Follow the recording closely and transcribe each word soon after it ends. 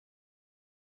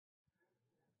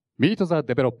ミート・ザ・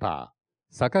デベロッパ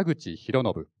ー、坂口博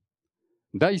信。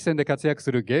第一線で活躍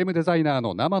するゲームデザイナー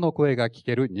の生の声が聞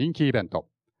ける人気イベント、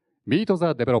ミート・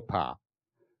ザ・デベロッパ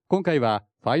ー。今回は、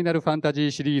ファイナルファンタジ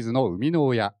ーシリーズの生みの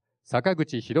親、坂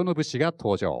口博信氏が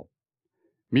登場。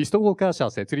ミストウォーカー社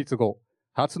設立後、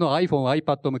初の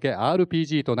iPhone、iPad 向け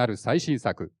RPG となる最新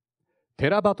作、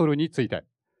テラバトルについて、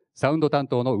サウンド担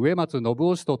当の植松信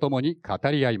夫氏と共に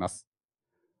語り合います。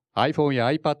iPhone や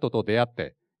iPad と出会っ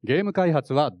て、ゲーム開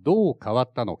発はどう変わ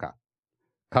ったのか。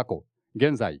過去、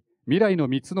現在、未来の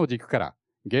3つの軸から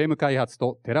ゲーム開発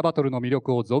とテラバトルの魅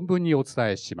力を存分にお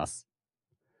伝えします。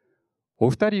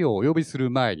お二人をお呼びする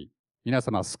前に、皆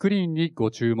様スクリーンにご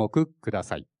注目くだ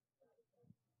さい。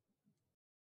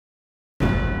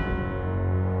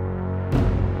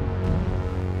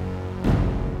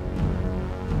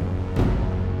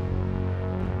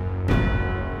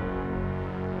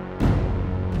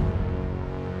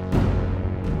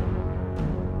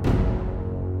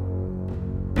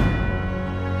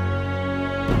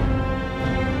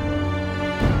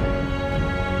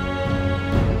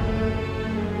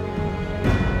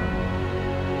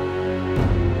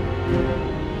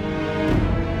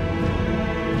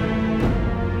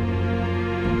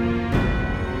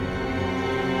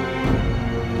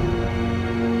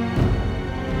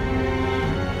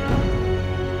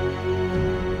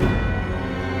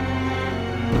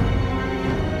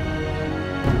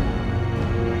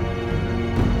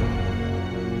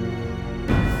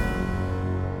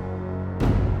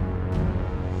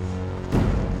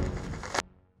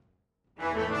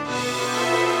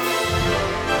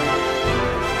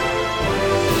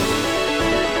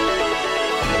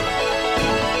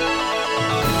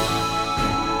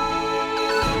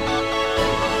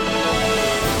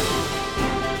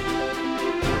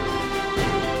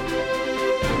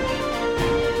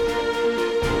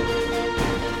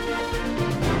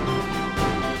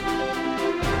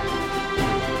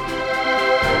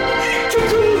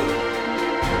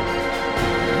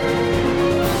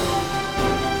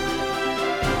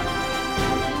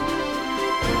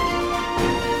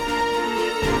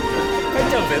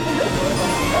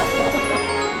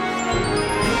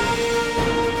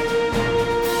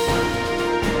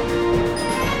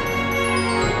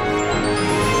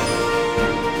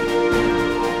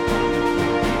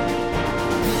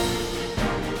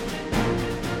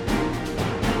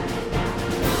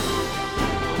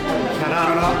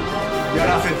や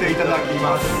らせていただき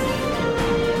ます。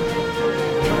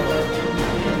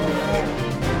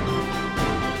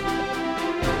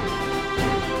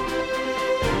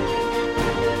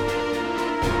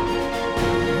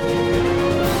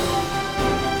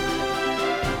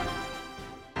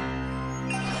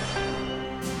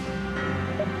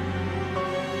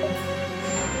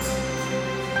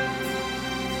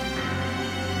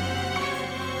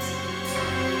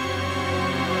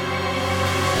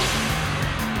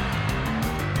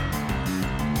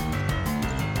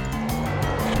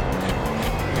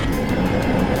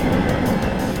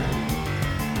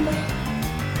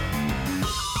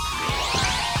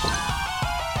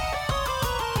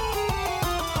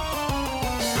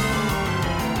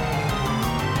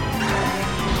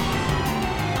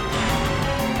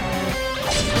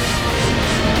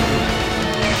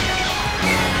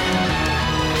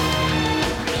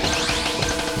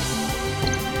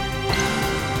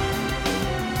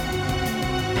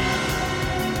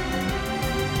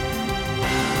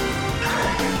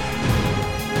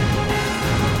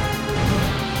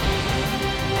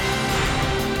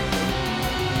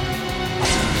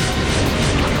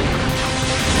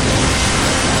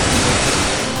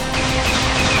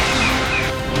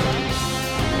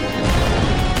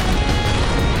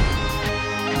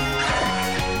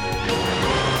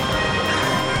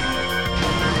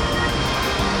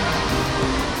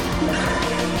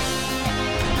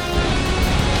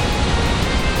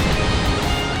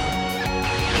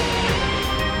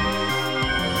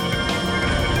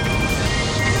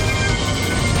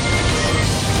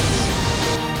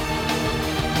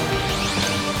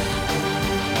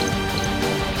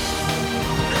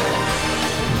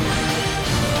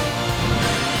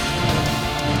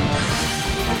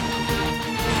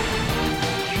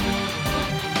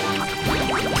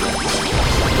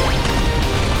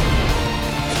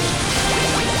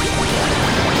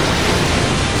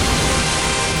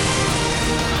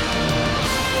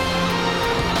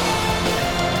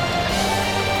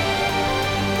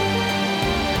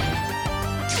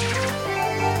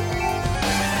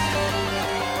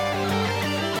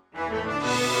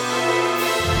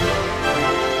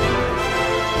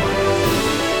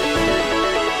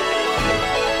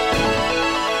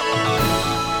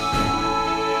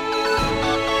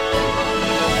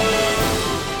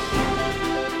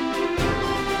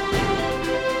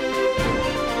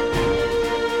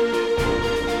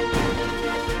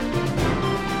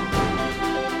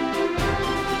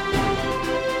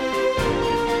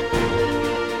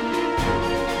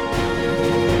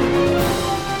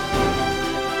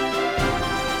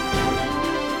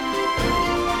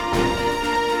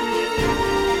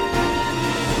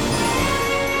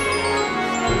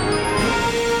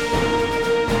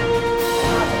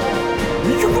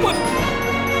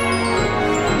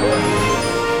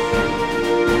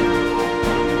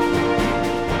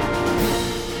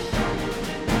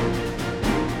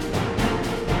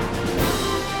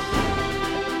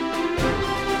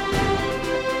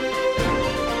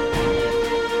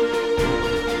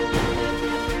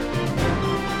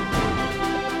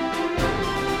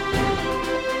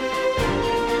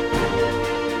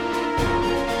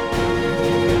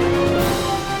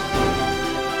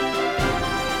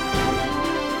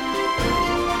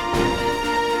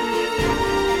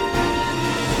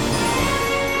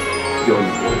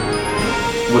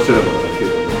面白いものができる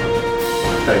と思います。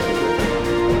期待してください。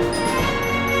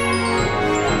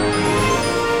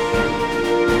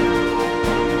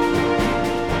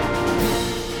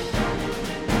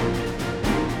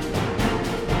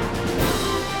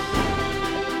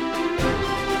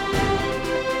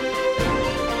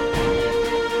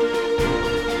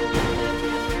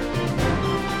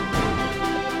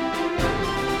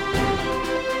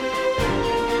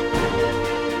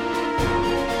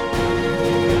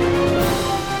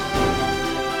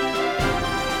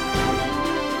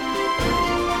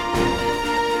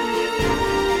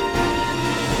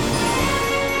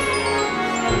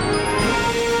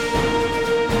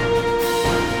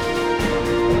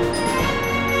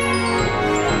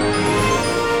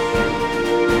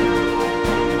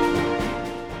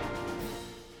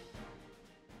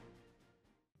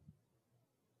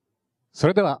そ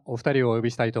れではお二人をお呼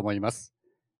びしたいと思います。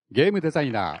ゲームデザ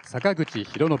イナー坂口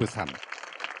博信さん、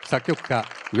作曲家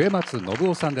植松信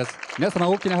夫さんです。皆様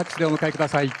大きな拍手でお迎えくだ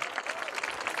さい。こ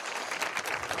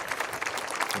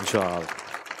んにちは。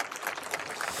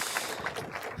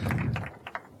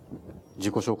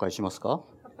自己紹介しますか？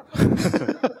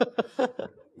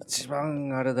一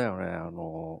番あれだよね、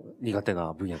苦手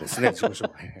な分野ですね、自己紹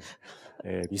介。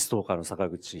ミストーカーの坂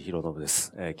口博信で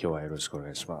す。今日はよろしくお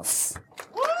願いします。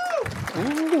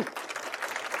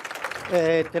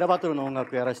テラバトルの音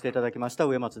楽やらせていただきました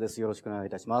植松です。よろしくお願いい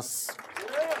たします。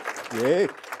イエ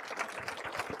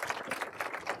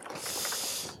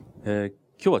ーイ。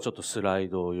今日はちょっとスライ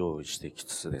ドを用意してき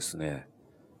つつですね、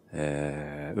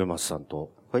植松さん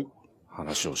と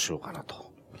話をしようかなと。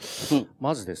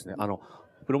まずですね、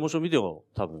プロモーションビデオ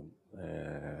多分、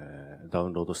ダウ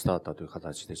ンロードスターターという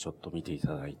形でちょっと見てい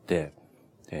ただいて、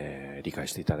理解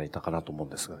していただいたかなと思うん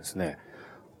ですがですね、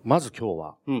まず今日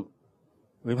は、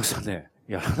植松さんね、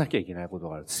やらなきゃいけないこと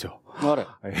があるんですよ。あれ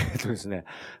ですね、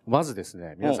まずです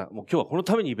ね、皆さん、もう今日はこの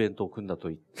ためにイベントを組んだと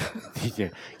言っ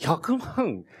て、100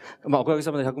万、まあおかげ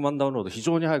さまで100万ダウンロード非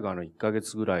常に早く1ヶ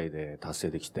月ぐらいで達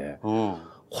成できて、コ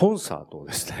ンサートを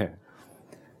ですね、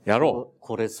やろう。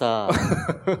これさ、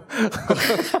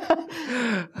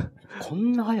こ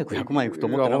んな早く100万いくと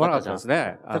思ってなかったじゃん。です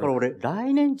ね。だから俺、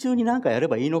来年中に何かやれ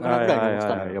ばいいのかなぐらいに思って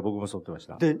たのよ。いや、僕もそう思ってまし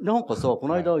た。で、なんかさ、こ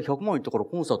の間100万いったから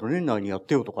コンサート年内にやっ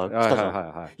てよとか来たじゃ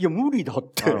ん。いや、無理だっ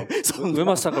て。植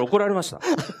松さんから怒られました。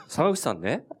坂口さん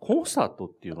ね、コンサートっ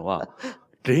ていうのは、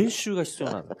練習が必要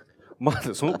なんだ。ま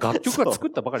ずその楽曲が作っ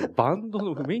たばかりでバンド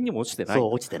の譜面にも落ちてない。そ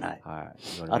う、落ちてない。はい。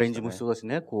アレンジも必要だし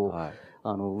ね、こう、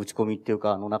打ち込みっていう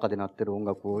か、中で鳴ってる音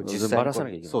楽を実際に。ばらさな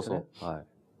きゃいけない。そうそう。はい。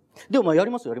でもまあやり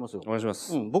ますよ、やりますよ。お願いしま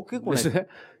す。僕結構ね。ですね。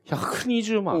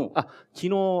120万。昨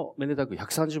日、めでたく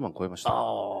130万超えました。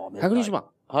120万。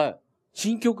はい。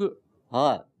新曲。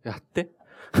はい。やって。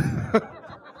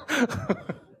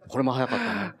これも早かった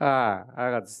ね。はい。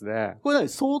早かったですね。これ何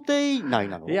想定内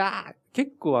なの？いや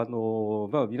結構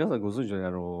まあ皆さんご存知のよ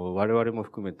うに我々も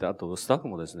含めて、あとスタッフ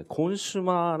もですね、コンシュ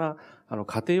マーな、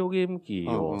家庭用ゲーム機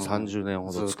を30年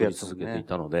ほど作り続けてい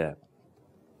たので、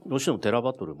どうしてもテラ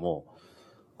バトルも、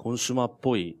コンシュマーっ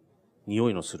ぽい匂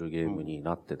いのするゲームに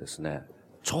なってですね、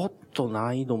ちょっと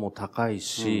難易度も高い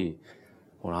し、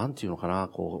なんていうのかな、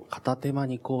片手間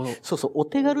にそうそう、お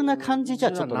手軽な感じじ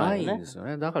ゃちょっとないんですよ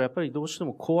ね。だからやっぱりどうして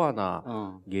もコア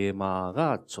なゲーマー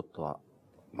がちょっと、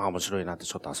まあ面白いなって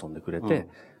ちょっと遊んでくれて、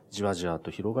じわじわ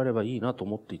と広がればいいなと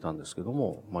思っていたんですけど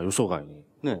も、まあ予想外に。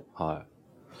ね。はい。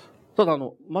ただ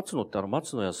松野って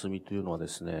松野休みというのはで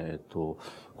すね、こ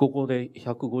こで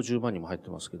150万人も入って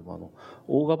ますけども、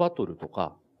オーガバトルと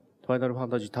か、ファイナルファン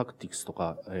タジータクティクスと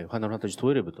か、ファイナルファンタジ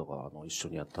ー12とか、一緒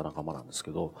にやった仲間なんです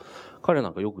けど、彼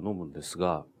なんかよく飲むんです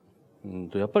が、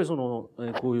やっぱりこ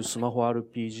ういうスマホ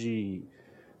RPG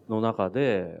の中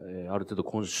で、ある程度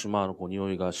コンシュマーの匂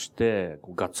いがして、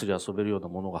がっつり遊べるような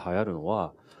ものが流行るの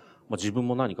は、まあ自分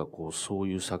も何かそう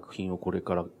いう作品をこれ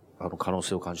から可能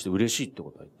性を感じて嬉しいって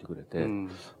ことは言ってくれて、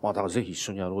まあだからぜひ一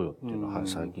緒にやろうよっていうのは、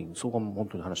最近、そうかも本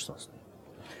当に話してたんですね。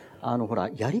ほ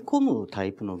ら、やり込むタ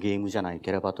イプのゲームじゃない、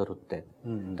テラバトルって。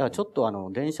だからちょっ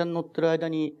と電車に乗ってる間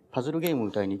にパズルゲーム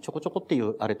みたいにちょこちょこってい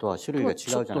うあれとは種類が違う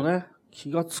じゃない。ちょっとね、気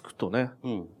がつくとね、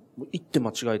一手間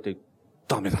違えて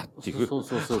ダメだっていう。そう。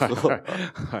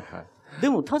で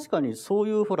も確かにそう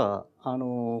いうほら、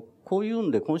こういう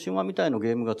んでコンシューマーみたいな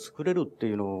ゲームが作れるって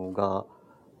いうのが、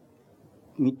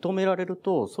認められる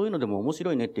と、そういうのでも面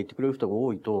白いねって言ってくれる人が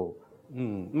多いと、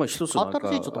まあ一つなんか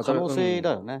新しいちょっと可能性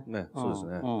だよね。そうです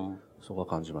ね。そこは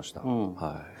感じました。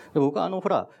はい。で僕はほ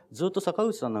ら、ずっと坂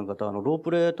口さんなんかとロー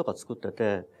プレイとか作って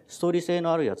て、ストーリー性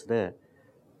のあるやつで、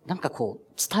なんか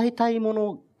伝えたいも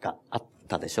のがあっ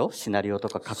たでしょ？シナリオと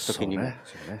か書くときにも。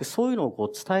そういうの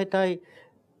を伝えたい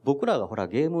僕らがほら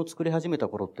ゲームを作り始めた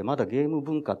頃ってまだゲーム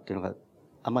文化っていうのが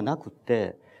あんまなくっ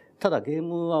て、ただゲー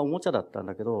ムはおもちゃだったん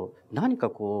だけど、何か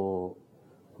こ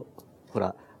う、ほ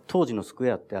ら、当時のスク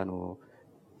エアって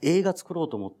映画作ろう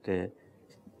と思って、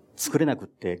作れなくっ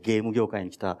てゲーム業界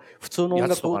に来た普通の音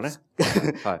楽を、ね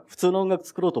はい、普通の音楽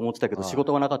作ろうと思ってたけど仕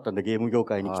事がなかったんでゲーム業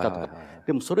界に来たとか。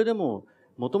でもそれでも、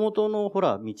元々のほ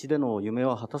ら、道での夢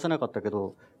は果たせなかったけ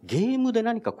ど、ゲームで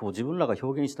何かこう自分らが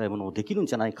表現したいものをできるん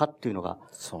じゃないかっていうのが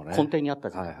根底にあった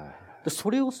じゃない。でそ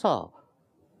れをさ、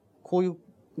こういう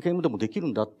ゲームでもできる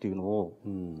んだっていうのを、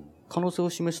可能性を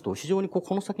示すと非常にこ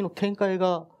の先の展開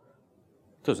が、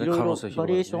そうですね、可能性広が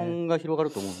る、ね。バリエーションが広が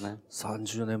ると思うね。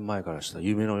30年前からしたら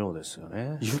夢のようですよ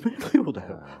ね。夢のようだ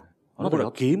よ。まだ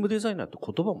ゲームデザイナーって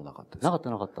言葉もなかったです。な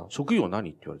かった。職業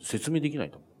何って言われて説明できない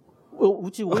と思う。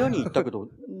うち親に言ったけど、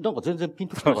なんか全然ピン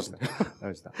ときなかった。は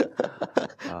い。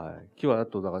今日はあ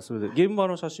と、だからそれで現場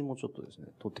の写真もちょっとですね、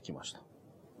撮ってきました。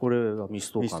これはミ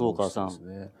ストーカーさんです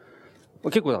ね。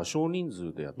結構だから少人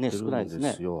数でやってるんですよ。ね、少ないです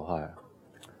ね。は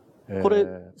い。こ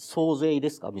れ、総勢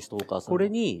ですかミストーカーさん。これ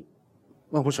に、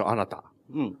まあもちろんあなた。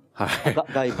うん。はい。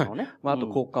外部のね。まああと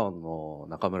効果音の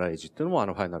中村英二っていうのも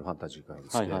ファイナルファンタジーから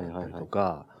付き合ったりと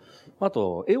か、あ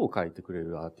と絵を描いてくれ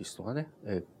るアーティストがね、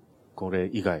これ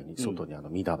以外に外に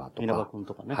ミナバとか。ミナバ君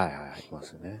とかね。はい、いま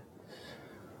すよね。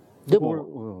で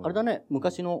も、あれだね、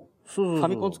昔のファ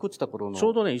ミコン作ってた頃の。ち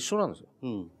ょうどね、一緒なんですよ。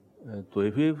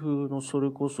FF のそ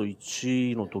れこそ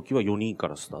1の時は4人か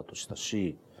らスタートした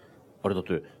し、あれだっ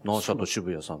て、ナーシャと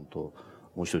渋谷さんと、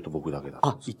もう一人と僕だけだっ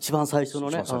たんです。一番最初の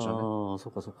ね。一番最初ね。そ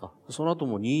っかそっか。その後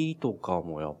も2とか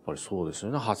もやっぱりそうです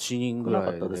よね。8人ぐら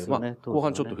いで。まあ、後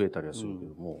半ちょっと増えたりはするけ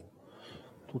ども、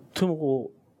とっても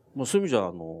こう、まあそういう意味じ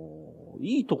ゃ、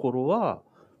いいところは、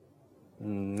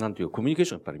なんていうか、コミュニケー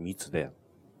ションやっぱり密で。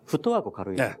フットワーク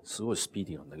軽い。すごいスピー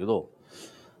ディーなんだけど、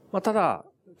まあただ、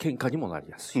喧嘩にもなり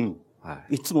やすい。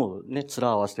いつもね、面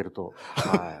合わせてると。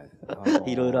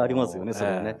いろいろありますよね、そ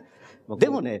れはね。で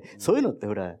もね、そういうのって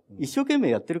ほら、一生懸命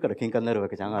やってるから喧嘩になるわ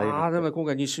けじゃん。でも今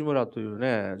回西村という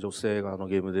ね、女性が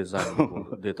ゲームデザイン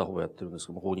のデータ方をやってるんです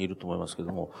けども、ここにいると思いますけ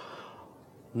ども、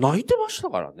泣いてました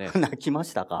からね。泣きま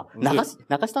したか泣か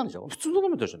したんでしょ普通の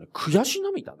涙じゃない。悔し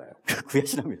涙だよ。悔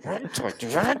し涙とか言って、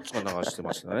とか流して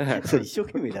ましたね。そう、一生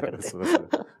懸命だからね。そうです。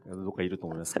どっかいると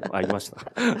思いますけど。いました。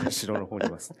後ろの方にい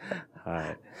ます。は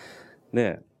い。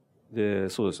ねで、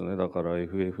そうですね。だから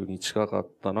FF に近かっ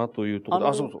たなというとこ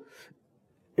ろで、そうそう。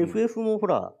FF もほ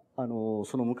ら、そ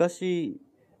の昔、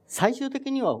最終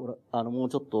的にはほら、もう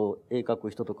ちょっと絵描く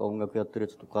人とか音楽やってる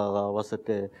人とかが合わせ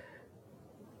て、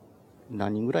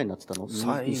何人ぐらいになってたの？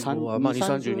最後は、まあ、2、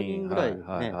30人ぐらいね。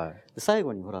最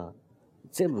後にほら、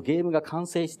全部ゲームが完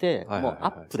成して、もうア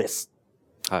ップです。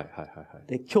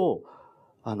で、今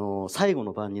日、最後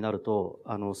の晩になると、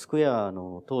スクエア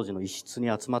の当時の一室に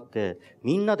集まって、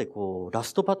みんなでこう、ラ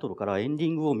ストバトルからエンデ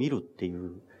ィングを見るってい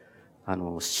う、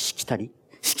しきたり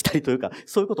というか、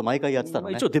そういうこと毎回やってたの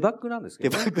ね。一応デバッグなんですけ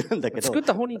ど、デバッグなんだけど。作っ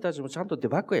た本人たちもちゃんとデ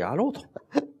バッグやろうと。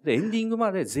で、エンディング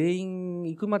まで全員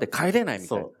行くまで帰れないみ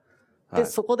たいな。で、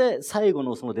そこで最後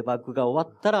のそのデバッグが終わ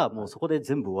ったら、もうそこで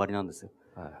全部終わりなんですよ。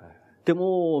で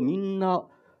も、みんな、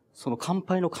その乾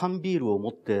杯の缶ビールを持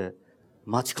って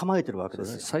待ち構えてるわけで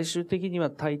すよ。最終的には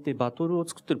大抵バトルを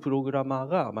作ってるプログラマー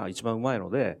が、まあ一番うまいの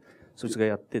で、そいつが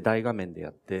やって、大画面で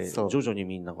やって、徐々に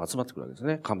みんなが集まってくるわけです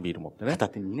ね。缶ビール持ってね。片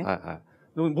手にね。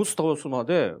でもボス倒すま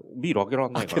でビール開けら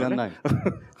んないからね。開けらんな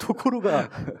い。ところが、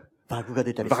バグが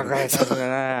出たりする。バグが出た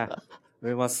ね。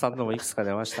上松さんのもいくつか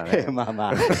出ましたね。まあま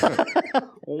あ。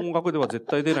音楽では絶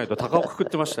対出ないと高をくくっ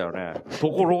てましたよね。と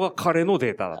ころが彼の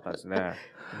データだったんですね。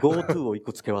GoTo を一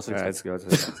個付け忘れてた。付け忘れて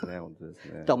たんですね、本当です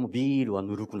ね。だからもうビールは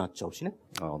ぬるくなっちゃうしね。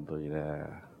本当にね。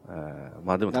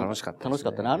まあでも楽しかったですね。楽しか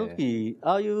ったね。あの時、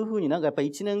ああいう風になんかやっぱり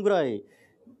1年ぐらい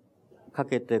か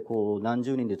けてこう何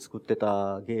十人で作って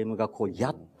たゲームがこう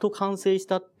やっと完成し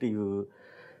たっていう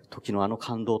時の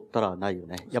感動ったらないよ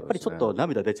ね。やっぱりちょっと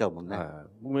涙出ちゃうもんね。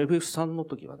僕も FF3 の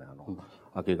時はね、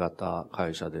明け方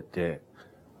会社出て、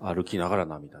歩きながら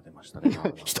涙出ましたね。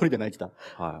一人で泣いてた。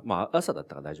はい。まあ朝だっ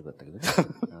たから大丈夫だったけどね。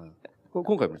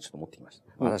今回もちょっと持ってきました。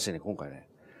私ね、今回ね、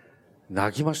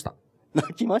泣きました。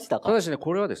泣きましたか？ただしね、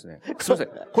これはですね、すいません。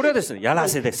これはですね、やら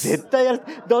せです。絶対やらせ。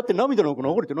だって涙の子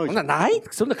流れてないじゃん。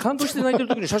そんな感動して泣いてる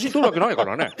時に写真撮るわけないか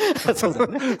らね。そうだ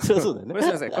ね。そうだね。す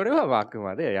いません。これはあく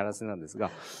までやらせなんですが、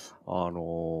大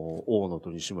野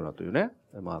と西村というね、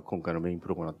まあ今回のメインプ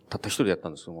ログラムたった一人でやった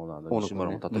んですけど、西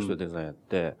村もたった一人でデザインやっ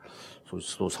て、そい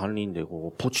つと3人で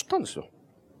こう、ポチったんですよ。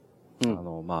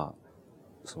まあ、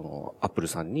アップル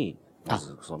さんに、ま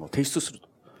ず提出する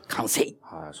と。完成。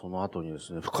はい。その後にで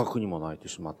すね、不覚にも泣いて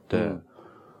しまって、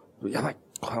やばい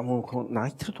これもう、この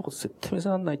泣いてるとこ絶対見せ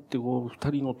られないって、こう、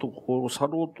二人のところを去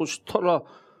ろうとしたら、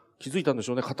気づいたんでし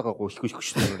ょうね。肩がこう、ヒクヒク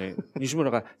してるよね。西村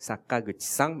が、坂口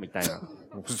さんみたいな。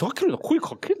もうふざけるな、声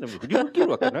かけんな、振り分け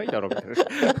るわけないだろ、みたいな。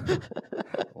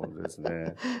本当です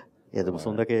ね。いや、でも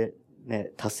そんだけ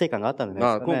ね、達成感があったんじゃ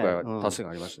まあ、ないですかね。今回は達成が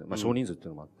ありましたね。まあ、少人数っていう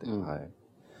のもあって。うん、はい。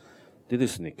でで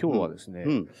すね、今日はですね、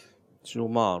一応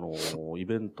まあ、イ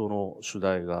ベントの主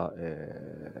題が、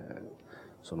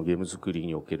そのゲーム作り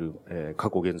における、過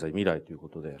去、現在、未来というこ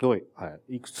とで、は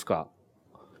い。いくつか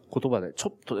言葉でち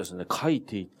ょっとですね、書い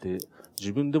ていって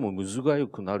自分でもむずがゆ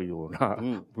くなるような、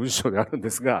文章であるんで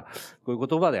すが、こういう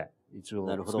言葉で一応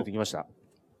作ってきました。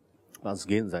まず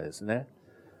現在ですね。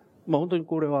まあ本当に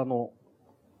これは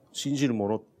信じるも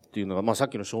のっていうのが、まあさっ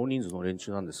きの少人数の連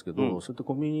中なんですけど、そういった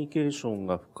コミュニケーション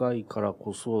が深いから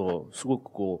こそ、すごく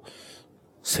こう、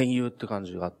戦友って感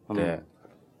じがあって、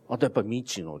あとやっぱり未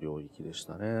知の領域でし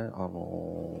たね。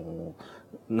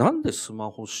なんでスマ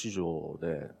ホ市場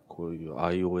で、こういう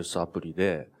iOS アプリ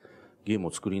でゲーム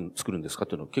を作るんですかっ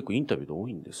ていうのは結構インタビューで多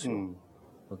いんですよ。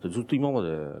だってずっと今まで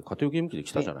家庭ゲーム機で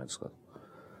来たじゃないですか。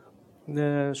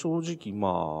で、正直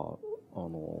まあ、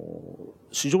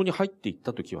市場に入っていっ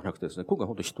た時はなくてですね、今回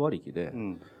本当一割りで、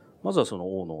まずはそ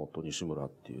の大野と西村っ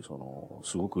ていう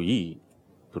すごくいい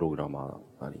プログラマ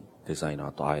ーなりデザイナ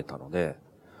ーと会えたので、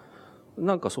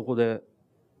なんかそこで、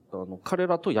彼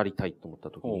らとやりたいと思った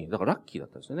時に、だからラッキーだっ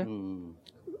たんですよね。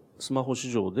スマホ市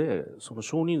場で、その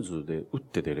少人数で打っ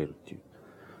て出れるっていう。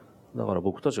だから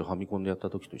僕たちがファミコンでやっ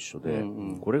た時と一緒で、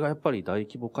これがやっぱり大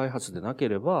規模開発でなけ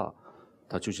れば、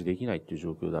太刀打ちできないっていう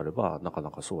状況であれば、なか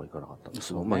なかそうはいかなかったんです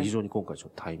けど、まあ非常に今回ちょ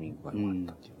っとタイミングが良かっ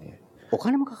たっていうね。お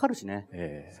金もかかるし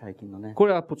ね。最近のね。こ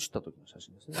れはポチった時の写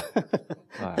真ですね。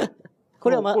はい。こ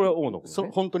れはこれは大野君、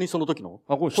ね。本当にその時の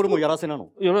これもやらせなの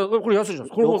これ安いじゃん。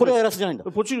これはやらせじゃないんだ。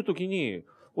ポチる時に、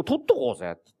撮っとこう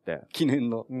ぜって言って。記念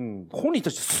の。本人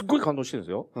たちすっごい感動してるんで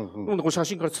すよ。これ写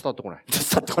真から伝わってこない。伝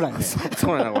わってこないね。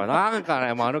そうなんだ、これ。なんか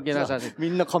ね、間抜けな写真。み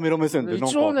んなカメラ目線で。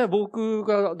一応ね、僕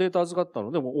がデータ預かった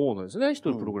ので、もう大野ですね。一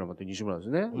人プログラマーって西村です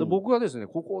ね。で僕はですね、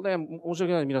ここね、申し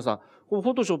訳ない皆さん、フ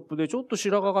ォトショップでちょっと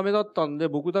白髪が目立ったんで、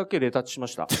僕だけレタッチしま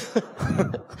した。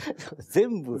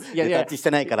全部レタッチし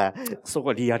てないから。そこ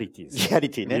はリアリティです。リアリ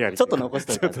ティね。ちょっと残し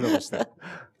ておいて。ちょっと残して。はい。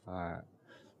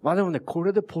まあでもね、こ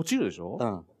れでポチるでしょ？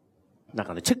なん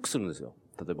かね、チェックするんですよ。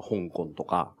例えば香港と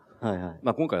か。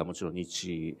まあ今回はもちろん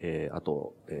日、あ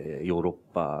と、ヨーロ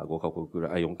ッパ5カ国ぐ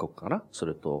らい、4カ国かな？そ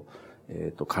れと、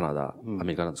カナダ、ア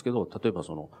メリカなんですけど、例えば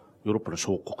その、ヨーロッパの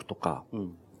小国とか、例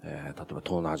えば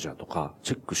東南アジアとか、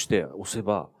チェックして押せ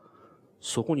ば、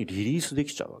そこにリリースで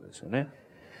きちゃうわけですよね。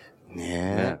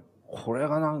ね。これ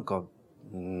がなんか、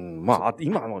まあ、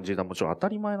今の時代もちろん当た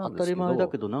り前なんですけど。当たり前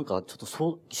だけど、なんかちょっ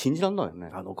と信じらんないよね。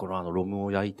このロム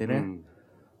を焼いてね、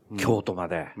京都ま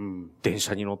で、電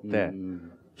車に乗って、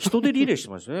人でリレーして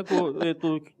ましたね。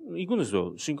行くんです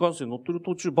よ。新幹線乗ってる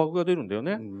途中バグが出るんだよ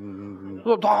ね。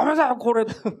ダメだよ、これ、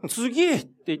次っ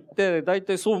て言って、だい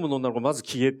たい総務の女の子まず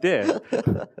消えて、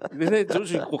でね、徐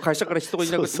々にこう会社から人が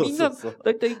いなくて、みんな、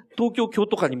だいたい東京、京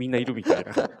都間にみんないるみたい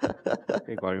な。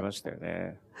結構ありましたよ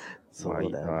ね。そうだよ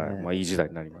ね。まあいい時代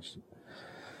になりました。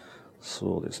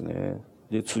そうですね。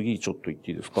で、次ちょっと言っ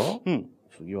ていいですか？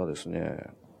次はですね、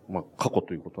まあ過去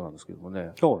ということなんですけども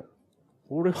ね。こ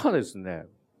れはですね、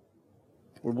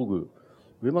これ僕、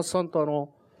上松さん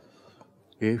と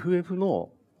FF の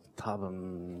多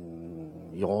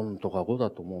分4とか5だ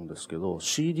と思うんですけど、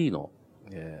CD の、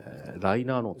ライ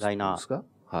ナーのライナーですか？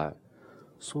はい。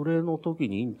それの時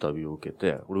にインタビューを受け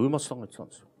て、これ上松さんが言ってたん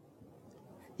ですよ。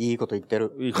いいこと言って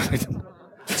る。いいこと言ってる。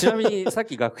ちなみに、さっ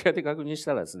き楽屋で確認し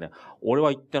たらですね、俺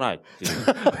は言ってないってい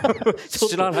う。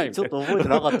知らないみたいな。ちょっと覚えて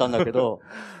なかったんだけど。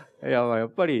いや、まあやっ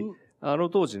ぱり、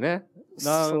当時ね、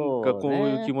なんかこう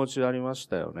いう気持ちありまし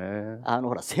たよね。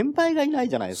ほら、先輩がいない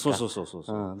じゃないですか。そ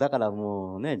う。だから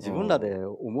もうね、自分らで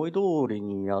思い通り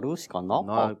にやるしかな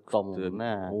かったもん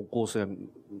ね。方向性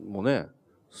もね、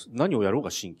何をやろう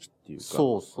が新規っていうか。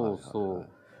そう。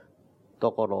だ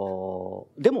か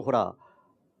ら、でもほら、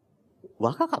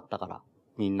若かったから、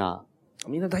みんな。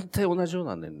みんな大体同じよう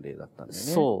な年齢だったんだよ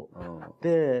ね。そう。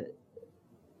で、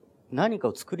何か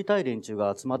を作りたい連中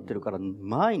が集まってるから、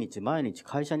毎日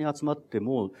会社に集まって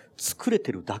も作れ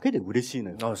てるだけで嬉しい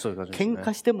のよ。そういう感じですね。喧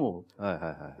嘩しても、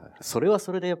それは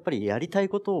それでやっぱりやりたい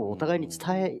ことをお互いに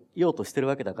伝えようとしてる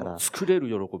わけだから。作れる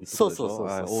喜びってことでしょ。そう。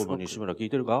大野西村聞い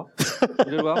てるか？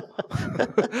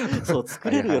そう、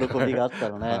作れる喜びがあった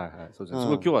のね。そうですね。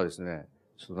今日はですね、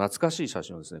ちょっと懐かしい写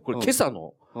真をですね、これ今朝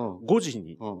の5時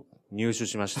に入手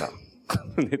しました。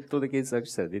ネットで検索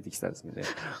したら出てきたんですけどね。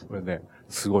これね、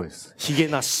すごいです。髭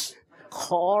なし。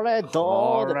これどう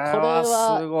これだこれはす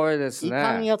は、ごいですい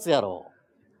かんね。やつやろ。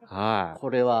はい。こ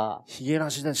れは、ヒゲな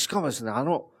しで、しかもですね、あ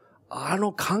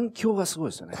の環境がすご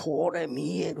いですよね。これ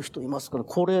見える人いますかね。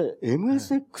これ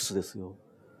MSX ですよ。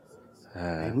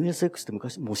MSX って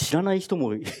昔、もう知らない人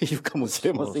もいるかもし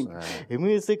れませんけど、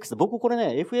MSX、僕これ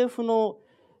ね、FF の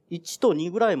1と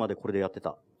2ぐらいまでこれでやって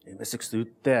た。MSX で言っ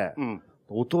て、うん。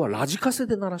音はラジカセ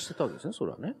で鳴らしてたわけですね、そ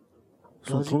れはね。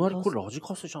その隣これラジ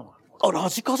カセじゃない。あ、ラ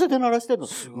ジカセで鳴らしてるの。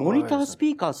すごいモニタース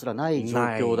ピーカーすらない状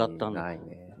況だったんだ。ない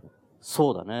ね。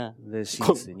そうだね。で、シ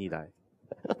ーツで2台。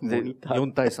で、モニター。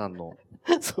 4対3の。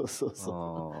そうそう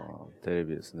そテレ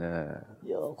ビですね。う。い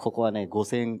や、ここはね、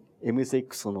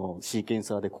MSX のシーケン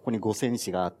サーでここに5000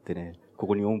子があってね、こ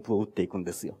こに音符を打っていくん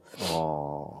ですよ。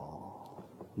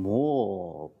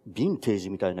もう、ヴィンテージ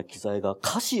みたいな機材が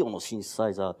カシオのシンセサ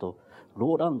イザーと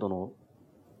ローランドの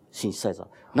シンセサイザー。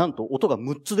なんと音が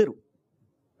6つ出る。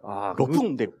6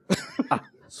音出る。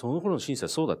その頃のシンセは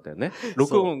そうだったよね。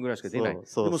6音ぐらいしか出ない。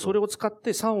そうでもそれを使っ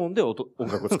て3音で音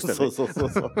楽を作ったよね。そう。フ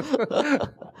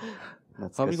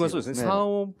ァミコンはそうですね。3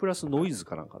音プラスノイズ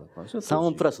かなんかだったんですよ。3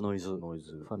音プラススノイズ。ノイ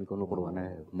ズ。ファミコンの頃は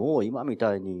ね、もう今み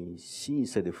たいにシン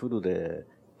セでフルで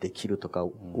できるとか、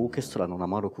オーケストラの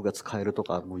生録が使えると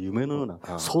か、もう夢のような、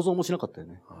想像もしなかったよ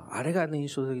ね。あれがね、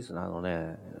印象的ですね。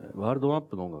ワールドマッ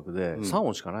プの音楽で3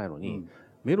音しかないのに、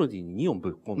メロディーに2音ぶ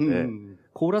っ込んで、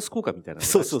コーラス効果みたいなの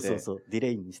そう。ディ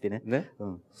レイにしてね。ね。う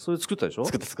ん。それ作ったでしょ？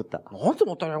作った。なんて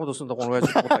もったいないことするんだ、この親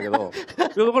父と思ったけど。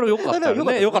いや、だからよかったよ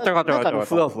ね。よかった。なんか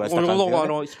ふわふわした感じが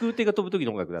ね。飛空艇が飛ぶ時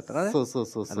の音楽だったからね。そ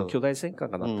う。巨大戦艦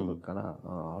がなった時かな。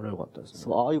あれよかったですね。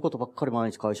そう、ああいうことばっかり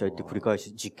毎日会社行って繰り返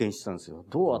し実験してたんですよ。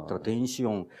どうやったら電子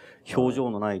音、表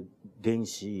情のない電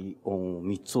子音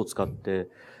3つを使って、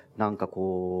なんか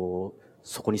こう、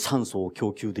そこに酸素を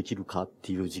供給できるかっ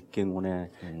ていう実験を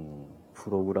ね、プ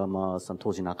ログラマーさん、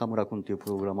当時中村くんっていうプ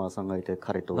ログラマーさんがいて、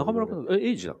彼と。中村くん、エ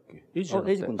イジだっけ？エイジくん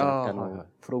じゃなくて、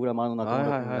プログラマーの中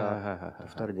村くんが、二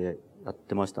人でやっ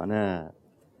てましたね。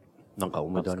なんか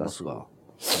思い出ありますが、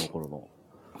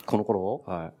この頃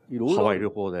はい。いろいろ。ハワイ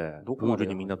旅行で、プール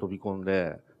にみんな飛び込ん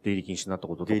で、出入り禁止になった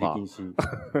こととか。出入り禁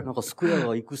止。なんかスクエア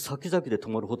が行く先々で泊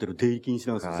まるホテル出入り禁止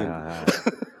なんですよ、全部。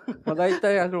まあ大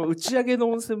体打ち上げの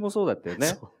温泉もそうだったよ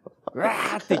ね。うわ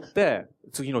ーって言って、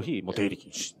次の日、もう出入り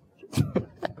禁止。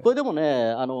これでも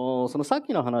ね、そのさっ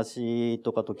きの話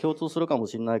とかと共通するかも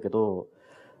しれないけど、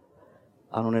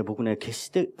僕ね、決し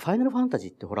て、ファイナルファンタジ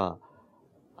ーってほら、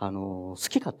好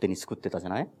き勝手に作ってたじゃ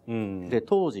ない？で、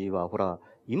当時はほら、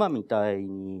今みたい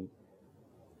に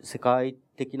世界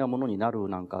的なものになる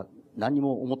なんか何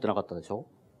も思ってなかったでしょ？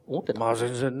思ってた？まあ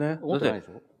全然ね。思ってないでし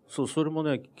ょ？そう、それも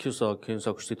ね、今朝検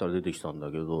索してたら出てきたんだ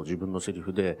けど、自分のセリ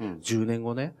フで、10年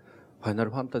後ね、ファイナ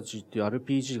ルファンタジーっていう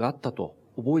RPG があったと、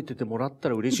覚えててもらった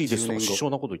ら嬉しいですと、師匠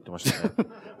なこと言ってました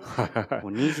ね。も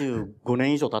う25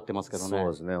年以上経ってますけどね。そ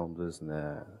うですね、本当ですね。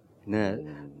ね、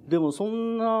でもそ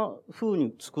んな風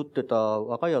に作ってた、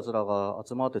若い奴らが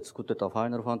集まって作ってたファイ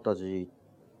ナルファンタジーっ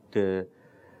て、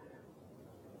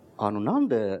なん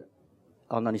で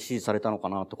あんなに支持されたのか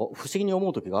なとか、不思議に思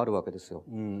う時があるわけですよ。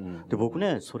で、僕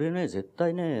ね、それね、絶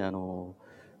対ね、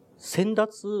先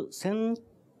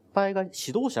輩が、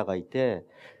指導者がいて、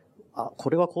こ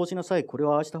れはこうしなさい、これ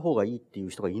はああした方がいいっていう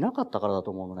人がいなかったからだ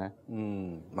と思うのね。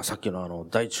まあ、さっきの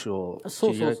大地を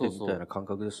切り上げてみたいな感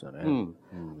覚ですよね。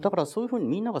だからそういうふうに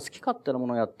みんなが好き勝手なも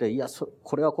のをやって、いや、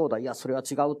これはこうだ、いや、それは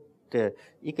違うって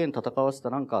意見戦わせた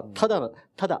なんか、た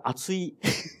だ熱い、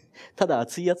ただ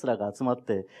熱い奴らが集まっ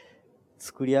て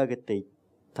作り上げていっ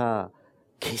た、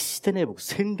決してね、僕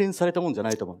洗練されたもんじゃな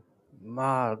いと思う。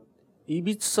まあ、い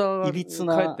びつさが帰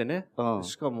ってね。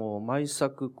しかも、毎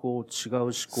作こう違う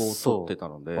思考を取ってた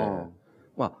ので、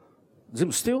まあ、全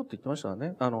部捨てようって言ってました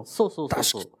ね。そう出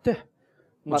し切って、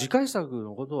もう次回作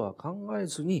のことは考え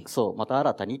ずに、また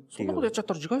新たにっていう。そんなことやっちゃっ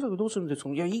たら次回作どうするんですか？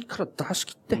いや、いいから出し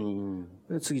切って、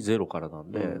で次ゼロからな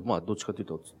んで、まあ、どっちかという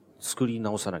と、作り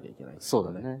直さなきゃいけない、そう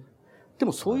だね。で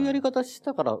もそういうやり方し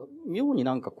たから、妙に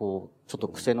なんかこう、ちょっと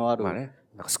癖のある。まあね、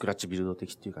なんかスクラッチビルド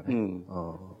的っていうかね。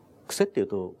癖っていう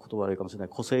と言葉悪いかもしれない。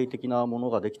個性的なもの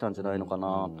ができたんじゃないのか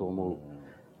なと思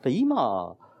う。で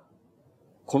今、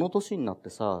この年になって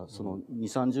さ、その2、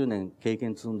30年経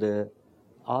験積んで、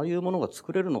ああいうものが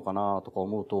作れるのかなとか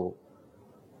思うと、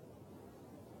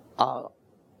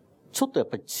ちょっとやっ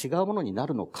ぱり違うものにな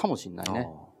るのかもしれないね。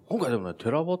今回でもね、テ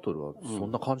ラバトルはそ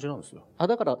んな感じなんですよ。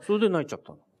だから。それで泣いちゃっ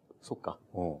たの。そっか。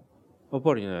やっ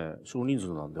ぱりね、少人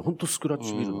数なんで、ほんとスクラッ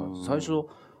チビルドなんです。最初、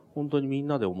本当にみん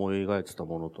なで思い描いてた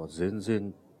ものとは全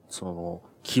然、その、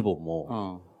規模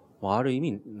も、ある意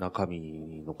味中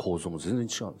身の構造も全然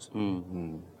違うんですよ。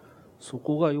そ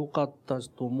こが良かった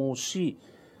と思うし、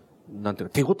なんていう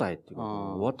か手応えっていうか、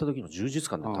終わった時の充実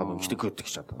感で多分来てくって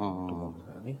きちゃったと思うん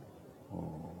だよね。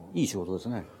いい仕事です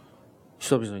ね。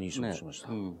久々にいい仕事しました。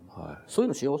ねはい。そういう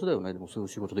の幸せだよね。でもそういう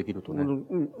仕事できるとね。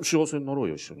幸せになろう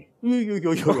よ、一緒に。いや。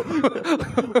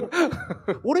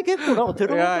俺結構なんかテ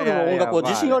ラバトルの音楽は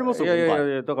自信ありますよ、い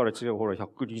や、だから違う、ほら、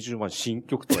120万新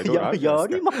曲とかいろいろあるじゃやない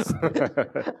ですか。りますね。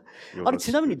あれ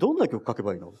ちなみにどんな曲書け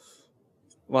ばいいの？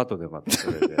後でまた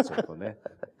それでちょっとね、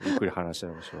ゆっくり話し合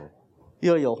いましょう。い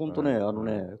や、ほんとね、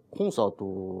コンサー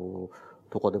ト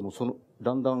とかでも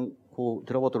だんだんこう、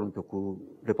テラバトルの曲、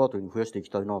レパートリーに増やしていき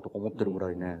たいなとか思ってるぐ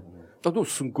らいね。でも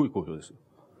すんごい好評ですよ。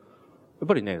やっ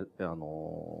ぱりね、あん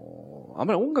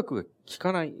まり音楽が聴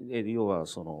かない、要は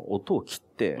その音を切っ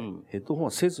て、ヘッドホン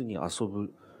はせずに遊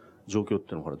ぶ状況っ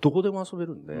ていうのがどこでも遊べ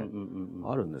るんで、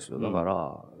あるんですよ。だか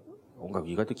ら、音楽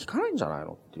意外と聴かないんじゃない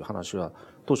のっていう話は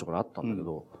当初からあったんだけ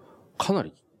ど、かな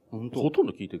り、ほとん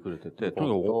ど聴いてくれてて、とにかく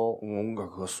音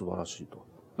楽が素晴らしいと。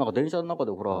なんか電車の中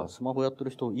でほら、スマホやってる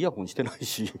人イヤホンしてない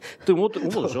し。って思うでし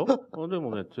ょで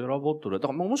もね、テラボトル、だ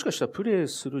からもしかしたらプレイ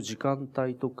する時間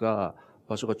帯とか、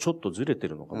場所がちょっとずれて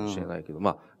るのかもしれないけど、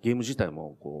ゲーム自体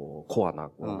もこう、コア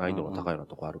な、難易度の高いような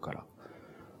とこあるから。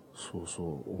そう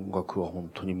そう、音楽は本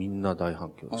当にみんな大反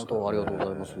響ですから、ね。本当ありがとうご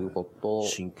ざいます。よかった。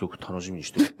新曲楽しみに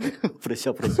してる。プレッシ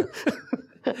ャー。そ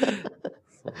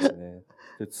うですね。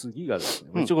で、次がです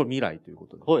ね、一応これ未来というこ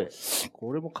とで。はい。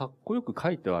これもかっこよく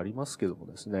書いてはありますけども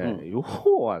ですね、要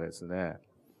はですね、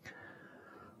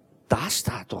出し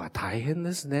た後が大変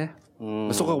ですね。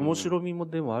そこが面白みも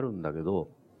でもあるんだけど、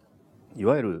い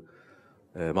わゆる、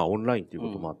オンラインっていう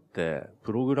こともあって、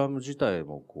プログラム自体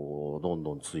もこう、どん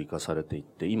どん追加されていっ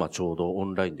て、今ちょうどオ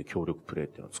ンラインで協力プレイっ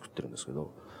ていうのを作ってるんですけ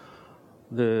ど、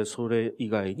で、それ以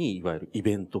外に、いわゆるイ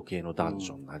ベント系のダン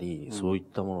ジョンなり、そういっ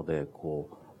たもので、こ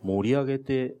う、盛り上げ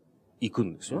ていく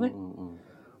んですよね。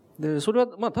で、それは、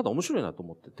ただ面白いなと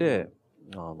思ってて、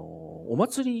お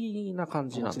祭りな感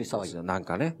じなんですよ。なん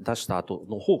かね、出した後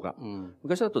の方が。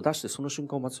昔だと出してその瞬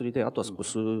間お祭りで、あとはそこ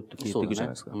スーッと消えていくじゃ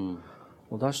ないですか。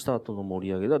出した後の盛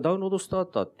り上げ。ダウンロードスター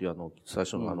ターっていう最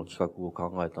初の企画を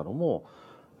考えたのも、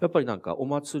やっぱりなんかお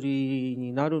祭り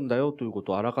になるんだよというこ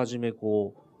とをあらかじめ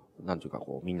こう、なんていうか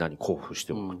こう、みんなに交付し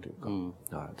ておくというか。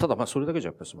ただそれだけじゃ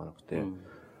やっぱり済まなくて、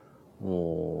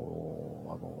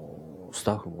もう、ス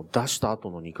タッフも出した後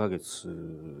の2ヶ月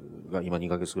が今2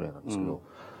ヶ月ぐらいなんですけど、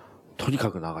とに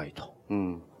かく長いと。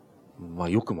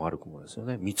良くも悪くもですよ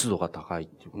ね。密度が高いっ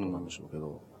ていうことなんでしょうけ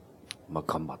ど、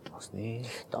頑張ってますね。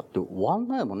だって終わん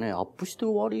ないもんね。アップして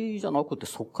終わりじゃなくて、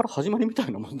そっから始まりみた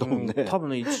いなもんだもんね。多分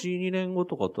ね、1、2年後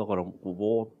とか、だから、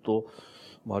ぼーっと、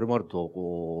丸々と、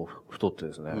こう、太って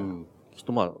ですね。きっ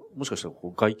ともしかしたら、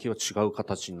外形は違う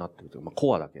形になってるというか、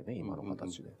コアだけね、今の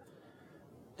形で。っ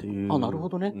ていう。なるほ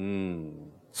どね。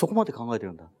そこまで考えて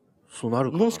るんだ。そうな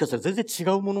るか。もしかしたら全然違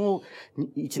うものを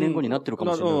1年後になってるか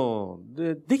もしれ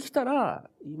ない。で、できたら、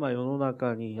今世の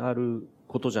中にある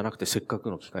ことじゃなくてせっか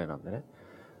くの機会なんでね。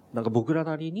なんか僕ら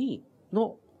なりに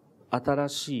の新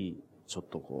しい、ちょっ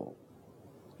とこ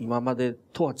う、今まで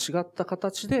とは違った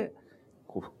形で、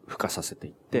こう、付加させて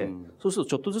いって、そうすると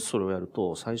ちょっとずつそれをやる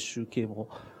と、最終形も、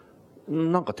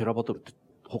なんかテラバトルって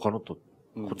他のとこ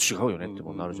う違うよねっても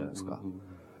のになるじゃないですか。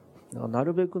な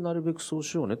るべくそう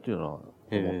しようねっていうのは思っ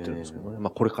てるんですけどね。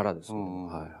これからですね。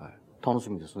楽し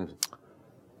みですね。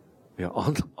いや、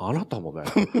あなたもだよ。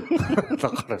だ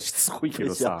からしつこいけ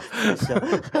どさ。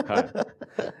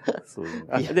そうで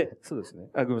すね。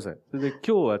ごめんなさい。それで今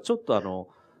日はちょっと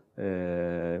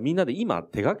みんなで今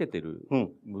手掛けてる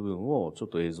部分をちょっ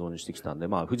と映像にしてきたんで、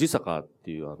藤坂っ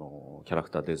ていうキャラク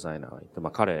ターデザイナーがいて、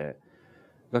彼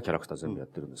がキャラクター全部やっ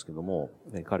てるんですけども、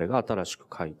彼が新しく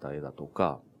描いた絵だと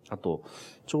か、あと、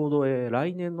ちょうど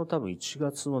来年の多分1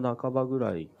月の半ばぐ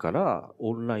らいから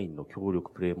オンラインの協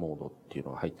力プレイモードっていう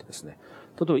のが入ってですね、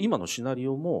例えば今のシナリ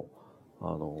オも、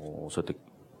そうやって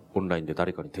オンラインで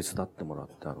誰かに手伝ってもらっ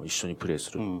て一緒にプレイ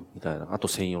するみたいな、あと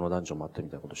専用のダンジョンもあってみ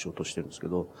たいなことをしようとしてるんですけ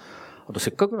ど、あと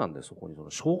せっかくなんでそこにそ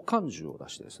の召喚獣を出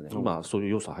してですね、今そういう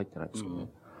要素は入ってないんですけどね、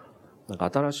なんか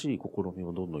新しい試み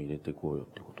をどんどん入れていこうよっ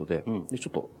ていうことで、でちょ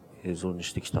っと映像に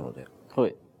してきたので、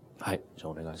はい。じゃあ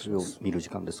お願いします。見る時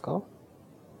間ですか？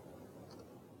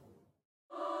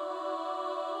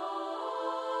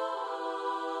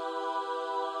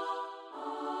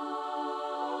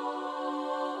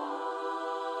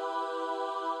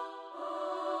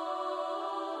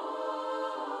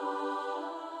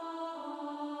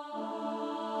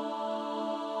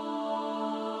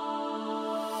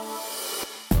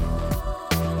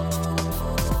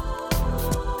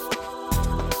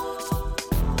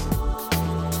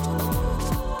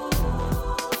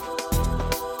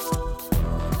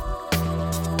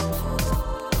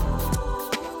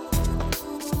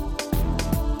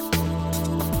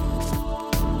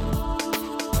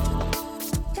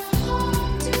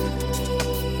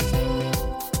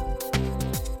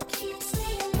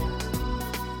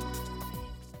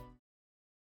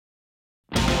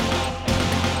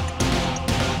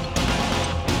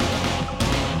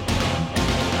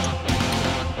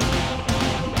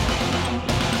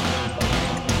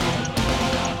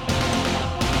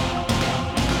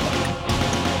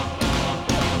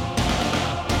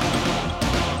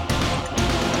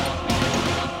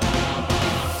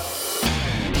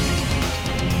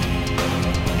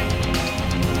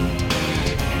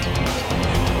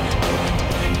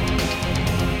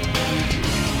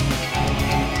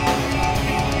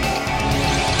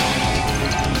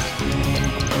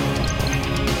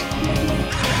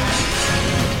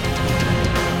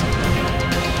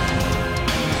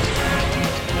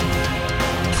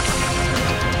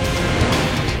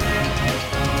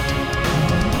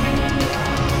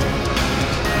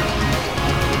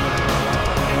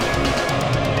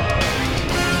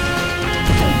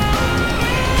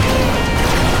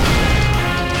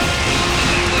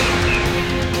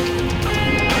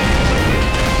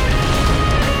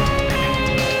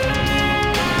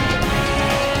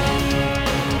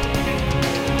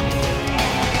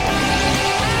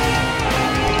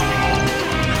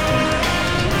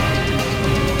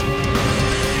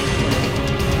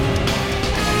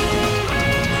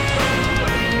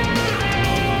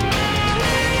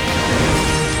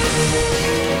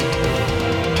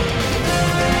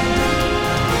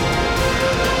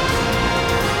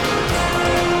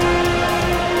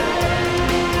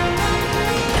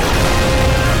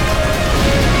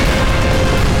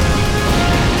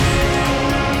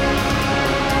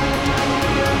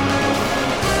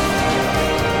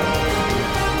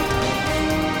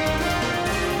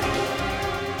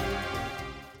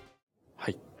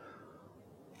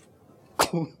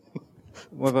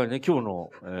やっぱりね、今日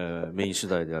の、メイン次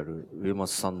第である上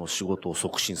松さんの仕事を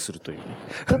促進するという。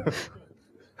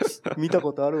見た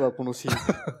ことあるわ、このシーン。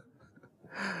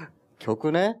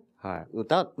曲ね。はい。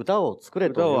歌を作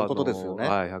れということですよね。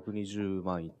はい、120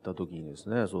万行った時にです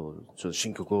ね、そう、ちょっと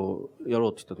新曲をやろ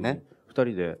うって言った時に、ね二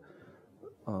人で、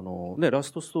ラ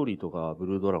ストストーリーとか、ブ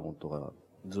ルードラゴンとか、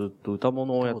ずっと歌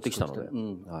物をやってきたので、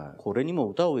はい、これにも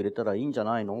歌を入れたらいいんじゃ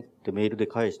ないのってメールで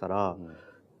返したら、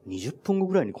20分後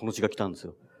ぐらいにこの字が来たんです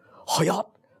よ。早っ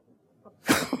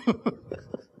プ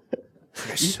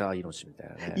レッシャー命みたい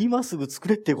なね。今すぐ作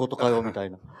れっていうことかよ、みた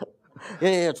いな。い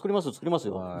や、作りますよ。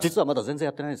実はまだ全然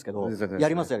やってないんですけど、や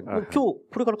ります。今日、こ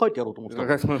れから書いてやろうと思ってた。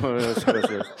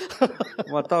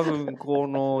まあ多分、こ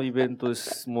のイベントで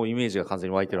す。もうイメージが完全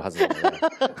に湧いてるはずなので。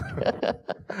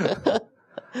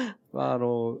まあ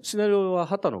シナリオは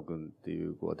畑野くんってい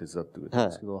う子が手伝ってくれたん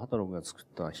ですけど、畑野くんが作っ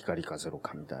た光風ろ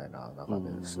かみたいな中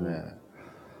でですね、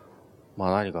ま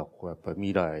あ何かこうやっぱり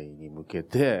未来に向け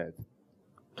て、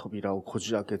扉をこ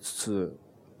じ開けつつ、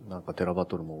なんかテラバ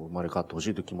トルも生まれ変わってほし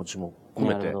いという気持ちも込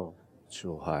めて、一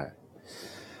応、はい。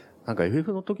なんか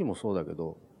FF の時もそうだけ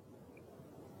ど、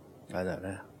あれだよ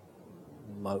ね。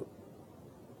まあ、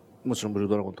もちろんブルー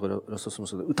ドラゴンとかラストスも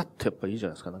そうだけど、歌ってやっぱいいじゃ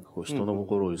ないですか。なんかこう人の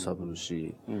心を揺さぶる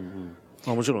し、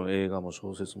まあもちろん映画も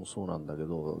小説もそうなんだけ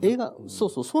ど。映画、そう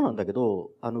なんだけ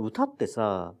ど、歌って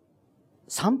さ、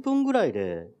3分ぐらい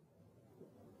で、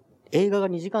映画が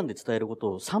2時間で伝えるこ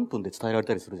とを3分で伝えられ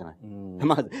たりするじゃない。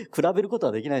まあ、比べること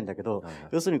はできないんだけど、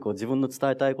要するにこう自分の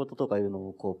伝えたいこととかいうの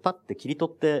をこうパッて切り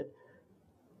取って、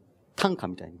短歌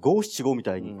みたいに、五七五み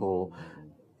たいにこ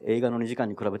う、映画の2時間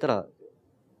に比べたら、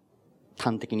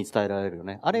端的に伝えられるよ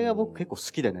ね。あれが僕結構好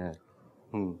きでね。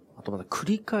あとまた繰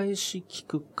り返し聞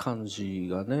く感じ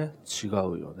がね、違う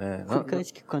よね。繰り返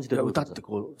し聞く感じで。歌って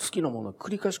こう、好きなものを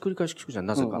繰り返し聞くじゃん、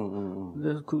なぜか。で、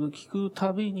聞く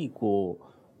たびにこう、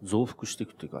増幅してい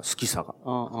くっていうか、好きさが。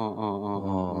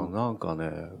なんかね、あ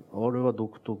れは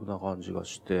独特な感じが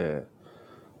して、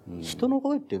人の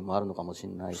声っていうのもあるのかもしれ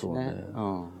ないしね。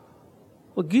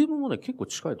ゲームもね、結構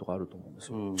近いとこあると思うんで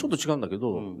すよ。ちょっと違うんだけ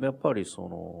ど、やっぱり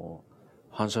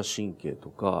反射神経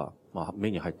とか、まあ、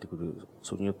目に入ってくる、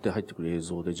それによって入ってくる映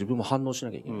像で自分も反応し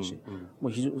なきゃいけないし、も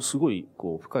う非常にすごい、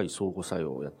こう、深い相互作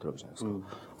用をやってるわけじゃないですか。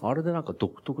あれでなんか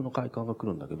独特の快感が来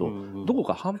るんだけど、どこ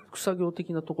か反復作業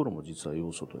的なところも実は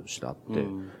要素としてあって、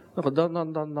なんかだんだ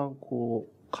んこ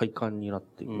う、快感になっ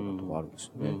ていくようなところあるんで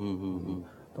すよね。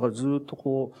だからずっと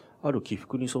こう、ある起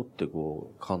伏に沿って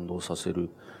こう、感動させる、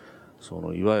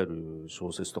いわゆる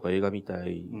小説とか映画みた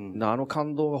いな、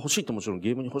感動が欲しいってもちろん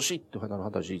ゲームに欲しいってファイナルファ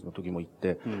ンタジーの時も言っ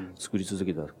て作り続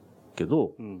けたけ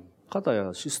ど、かた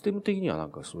やシステム的にはな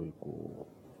んかそういうこ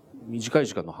う、短い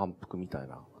時間の反復みたいな。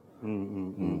だか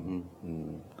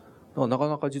らなか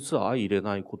なか実は相入れ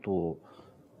ないことを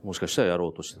もしかしたらやろ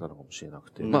うとしてたのかもしれな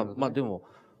くて。まあでも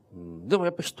や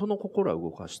っぱ人の心は動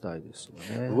かしたいですよ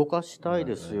ね。動かしたい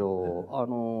ですよ。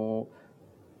こ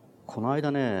の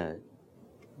間ね、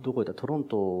どこ行ったトロン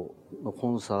トの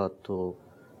コンサート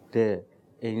で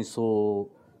演奏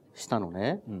したの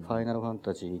ね、ファイナルファン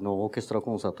タジーのオーケストラ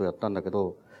コンサートをやったんだけ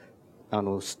ど、ミ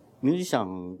ュージシャ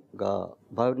ンが、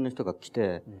バイオリンの人が来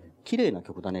て、綺麗な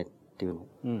曲だねっていうの。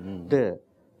で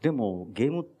もゲ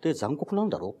ームって残酷なん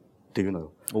だろっていうの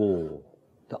よ。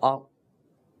で、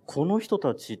この人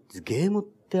たち、ゲームっ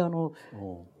て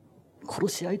殺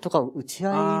し合いとか打ち合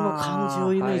いの感じ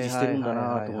をイメージしてるんだ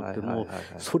なと思って、もう、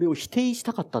それを否定し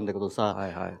たかったんだけどさ、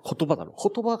言葉だろ。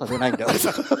言葉が出ないんだよ。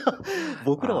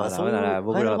僕らはそういう、フ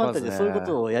ァイナルファンタジーでそういうこ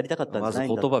とをやりたかったんじゃな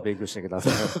いんだ。まず言葉勉強しなきゃ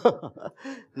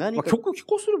ダメ。曲聴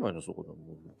かせればいいの、そこで。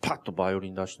パッとバイオリ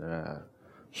ン出してね、弾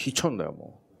いちゃうんだよ、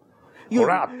もう。ほ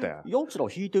らって。奴ら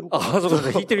弾いてるから。そうだ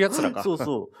ね、弾いてる奴らか。そう。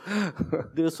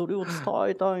で、それを伝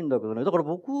えたいんだけどね。だから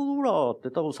僕らっ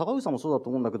て多分坂口さんもそうだと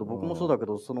思うんだけど、僕もそうだけ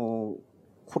ど、殺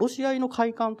し合いの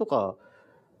快感とか、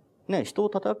ね、人を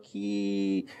叩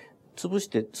き潰し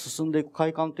て進んでいく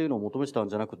快感っていうのを求めてたん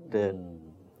じゃなくって、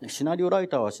シナリオライ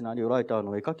ターはシナリオライター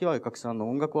の、絵描きは絵描きさんの、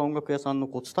音楽は音楽屋さんの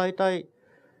こう伝えたい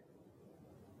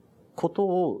こと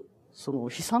を、悲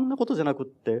惨なことじゃなくっ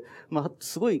て、まあ、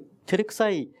すごい照れくさ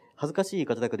い、恥ずかしい言い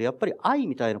方だけど、やっぱり愛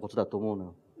みたいなことだと思うの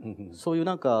よ。そういう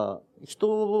なんか、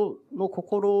人の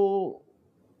心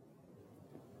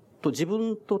と自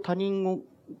分と他人を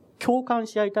共感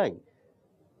し合いたい。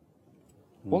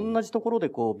同じところで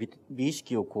こう美意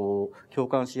識をこう共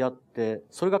感し合って、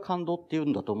それが感動っていう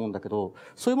んだと思うんだけど、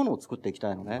そういうものを作っていき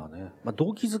たいのね。まあ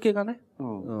動機づけがね、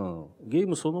ゲー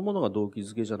ムそのものが動機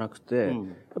づけじゃなくて、や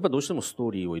っぱどうしてもスト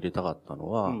ーリーを入れたかった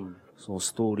のは、その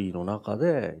ストーリーの中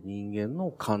で人間の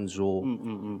感情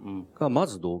がま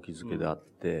ず動機づけであっ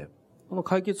て、この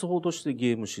解決法として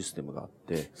ゲームシステムがあっ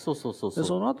て、そうそうそうで、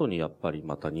その後にやっぱり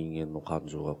また人間の感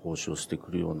情が交渉して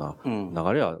くるような流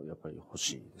れはやっぱり欲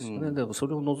しいですよね。で、そ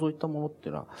れを除いたものって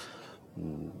いうのは、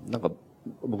なんか、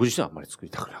僕自身はあんまり作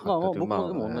りたくなかったっていう。僕も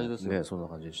でも同じですよ。ね、そんな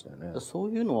感じでしたよね。そう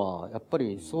いうのは、やっぱ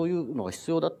りそういうのが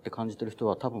必要だって感じてる人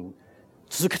は多分、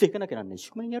続けていかなきゃなんない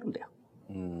宿命にあるんだよ。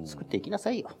作っていきな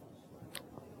さいよ。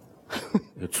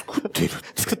作ってる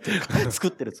作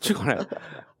ってる。っていうかね、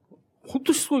本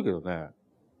当にすごいけどね、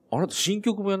あなた新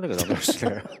曲もやんなきゃダメだし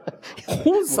ね。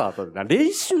コンサートで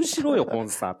練習しろよ、コン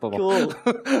サートの。今日、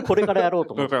これからやろう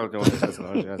と思って。お願いしますね。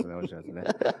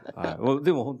はい。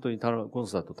でも本当にコン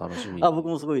サート楽しみ。僕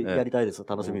もすごいやりたいです。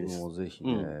楽しみです。僕もぜひ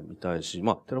ね、見たいし、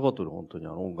まあ、テラバトル本当に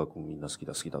音楽もみんな好き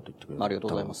だと言ってくれる。ありがとう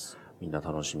ございます。みんな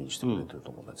楽しみにしてくれてる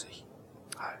と思うので、ぜひ。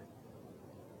はい。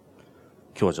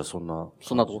今日はじゃあそんな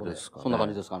ところですかね。そんな感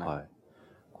じですかね。はい。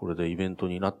これでイベント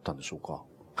になったんでしょうか。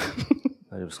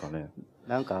大丈夫ですかね。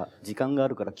なんか、時間があ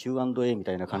るから Q&A み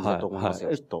たいな感じだと思います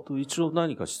よ、きっと。一応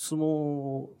何か質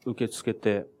問を受け付け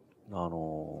て、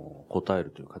答える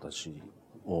という形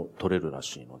を取れるら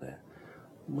しいので、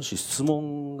もし質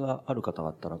問がある方が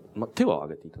あったら、手を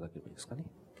挙げていただければいいですかね。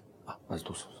どうぞ。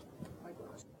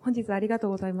本日ありがとう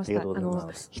ございました。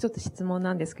一つ質問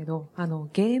なんですけど、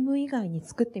ゲーム以外に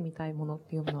作ってみたいものっ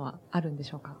ていうものはあるんで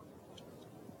しょうか？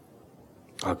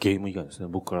ゲーム以外ですね。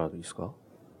僕からでいいですか？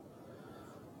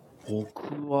僕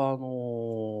は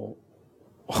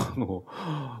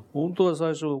本当は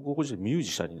最初、ここ自身ミュージ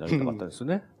シャンになりたかったんですよ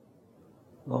ね。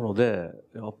なので、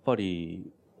やっぱ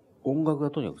り音楽が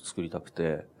とにかく作りたく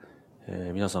て、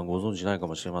皆さんご存知ないか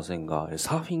もしれませんが、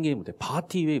サーフィンゲームでパー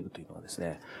ティーウェーブというのがです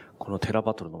ね、このテラ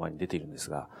バトルの前に出ているんです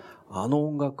が、あの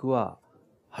音楽は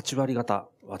8割方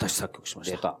私作曲しまし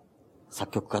た。出た。作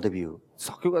曲家デビュー。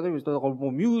作曲家デビューだからも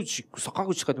うミュージック、坂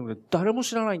口かでも誰も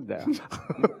知らないんだよ。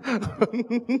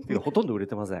ほとんど売れ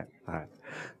てません。はい。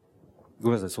ご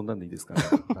めんなさい、そんなんでいいですかね。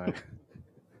はい。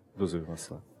どうぞ、ま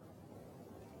す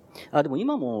でも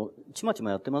今もちまち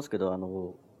まやってますけど、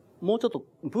もうちょっと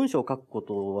文章を書くこ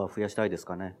とは増やしたいです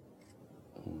かね。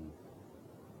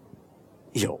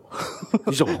以上。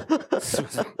すみませ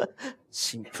ん。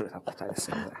シンプルな答えで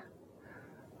すよね。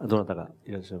どなたが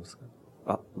いらっしゃいますか？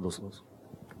どうぞ。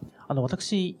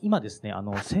私、今ですね、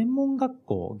専門学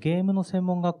校、ゲームの専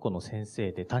門学校の先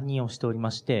生で担任をしており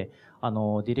まして、デ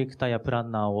ィレクターやプラ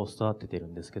ンナーを育ててる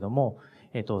んですけども、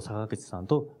坂口さん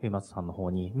と上松さんの方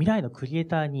に、未来のクリエイ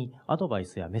ターにアドバイ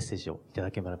スやメッセージをいた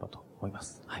だければと思いま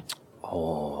す。はい。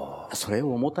それ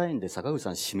を重たいんで坂口さ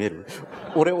ん締める？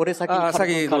俺先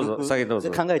どう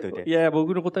ぞ。考えといて。いや、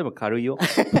僕の答えも軽いよ。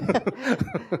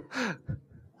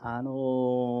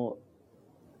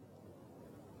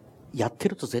やって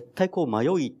ると絶対迷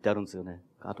いってあるんですよね。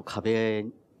あと壁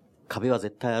は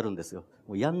絶対あるんですよ。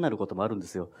もう嫌になることもあるんで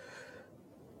すよ。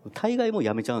大概もう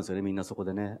やめちゃうんですよね、みんなそこ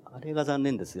でね。あれが残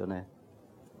念ですよね。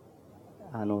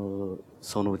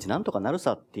そのうちなんとかなる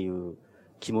さっていう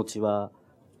気持ちは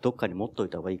どっかに持っとい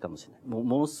た方がいいかもしれない。も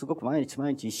のすごく毎日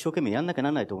一生懸命やんなきゃな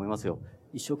んないと思いますよ。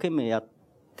一生懸命やっ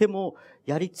ても、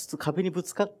やりつつ壁にぶ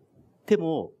つかって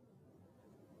も、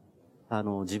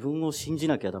自分を信じ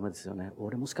なきゃダメですよね。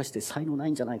俺もしかして才能な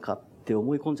いんじゃないかって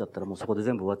思い込んじゃったらもうそこで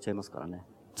全部終わっちゃいますからね。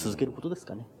続けることです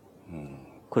かね。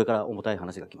これから重たい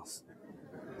話が来ます。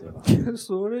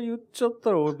それ言っちゃっ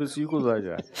たら俺別に言うことないじ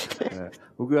ゃない。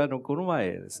僕この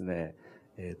前ですね、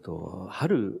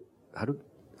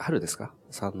春ですか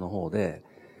さんの方で、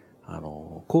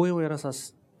講演をやらさ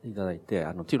せていただいて、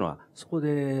っていうのは、そこ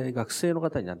で学生の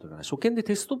方になんていうかな、初見で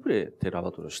テストプレイ、テラ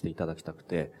バトルをしていただきたく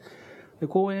て、で、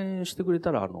講演してくれ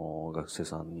たら、学生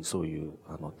さんにそういう、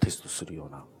テストするよう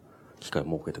な機会を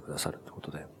設けてくださるってこと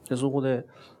で、で、そこで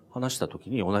話した時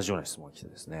に同じような質問が来て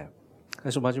ですね、最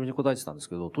初真面目に答えてたんです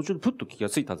けど、途中でプッと気が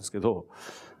ついたんですけど、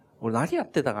俺何やっ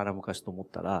てたかな昔と思っ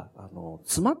たら、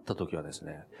詰まった時はです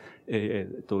ね、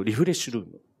リフレッシュルー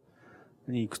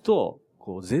ムに行くと、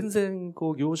全然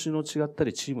業種の違った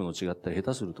り、チームの違ったり、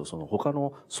下手すると他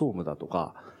の総務だと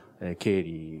か、経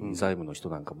理、財務の人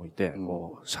なんかもいて、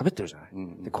喋ってるじゃない。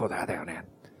で、こうだよね。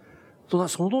そ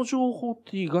の情報っ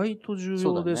て意外と重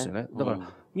要ですよね。だから、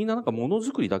みんななんかもの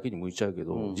づくりだけに向いちゃうけ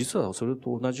ど、実はそれ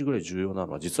と同じぐらい重要な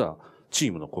のは、実はチ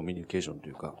ームのコミュニケーションと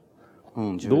いうか、ど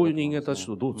ういう人間たち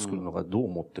とどう作るのか、どう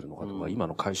思ってるのかとか、今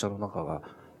の会社の中が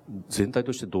全体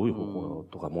としてどういう方向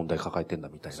とか問題抱えてんだ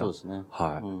みたいな。そうですね。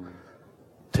はい。っ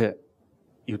て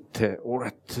言って、俺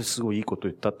ってすごいいいこと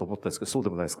言ったと思ったんですけど、そうで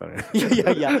もないですかね。い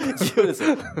や、重要です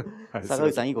よ。坂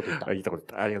口さんいいこと言った。いいこと言っ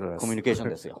た。ありがとうございます。コミュニケーション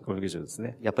ですよ。コミュニケーションです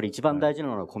ね。やっぱり一番大事な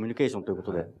のはコミュニケーションというこ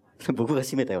とで、僕が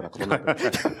締めたようなことになって。あり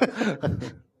が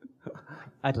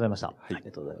とうございました。ありが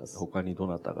とうございます。他にど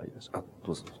なたがいらっしゃる？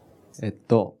どうぞ。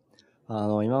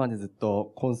今までずっ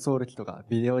とコンソール機とか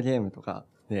ビデオゲームとか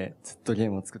でずっとゲ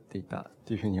ームを作っていたっ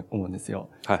ていうふうに思うんですよ。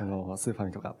はい。スーファ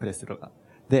ミとかプレステとか。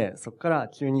で、そこから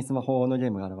急にスマホのゲ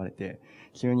ームが現れて、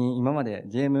急に今まで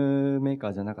ゲームメーカ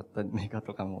ーじゃなかったメーカー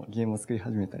とかもゲームを作り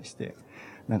始めたりして、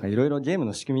なんかいろいろゲーム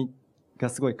の仕組みが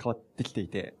すごい変わってきてい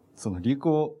て、その流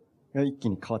行が一気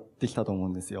に変わってきたと思う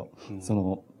んですよ。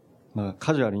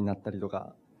カジュアルになったりと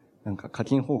か、なんか課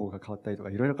金方法が変わったりと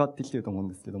かいろいろ変わってきてると思うん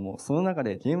ですけども、その中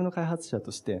でゲームの開発者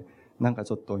として、なんか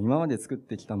ちょっと今まで作っ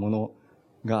てきたもの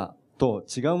と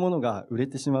違うものが売れ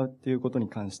てしまうっていうことに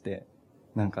関して、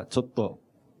なんかちょっと、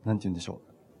なんて言うんでしょ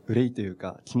う。憂いという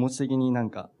か、気持ち的にな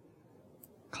んか、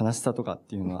悲しさとかっ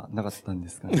ていうのはなかったんで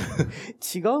すかね。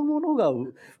違うものが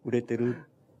売れてる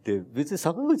って、別に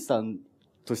坂口さん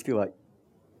としては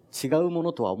違うも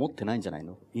のとは思ってないんじゃない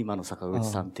の？今の坂口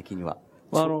さん的には。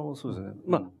そうですね。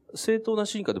正当な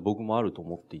進化で僕もあると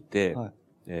思っていて、はい、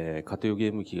家庭用ゲ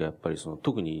ーム機がやっぱり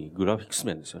特にグラフィックス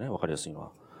面ですよね。わかりやすいの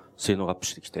は。性能がアップ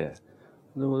してきて。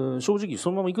でも正直そ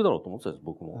のまま行くだろうと思ってたんです、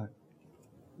僕も。はい、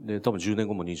で、多分10年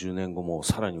後も20年後も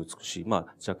さらに美しい。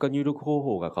若干入力方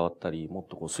法が変わったり、もっ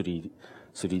と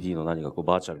3D の何か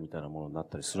バーチャルみたいなものになっ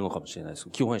たりするのかもしれないですけ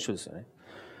ど、基本は一緒ですよね。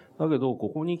だけど、こ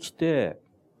こに来て、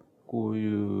こうい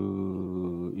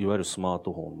う、いわゆるスマー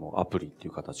トフォンのアプリってい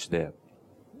う形で、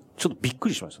ちょっとびっく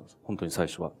りしました。本当に最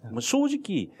初は。正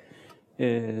直、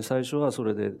最初はそ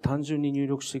れで単純に入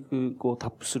力していく、タ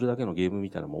ップするだけのゲームみ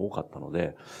たいなのも多かったの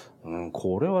で、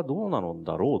これはどうなの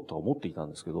だろうとは思っていたん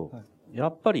ですけど、や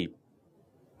っぱり、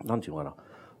なんていうのかな。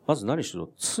まず何しろ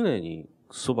常に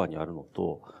そばにあるの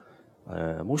と、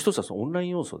もう一つはオンライン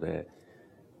要素で、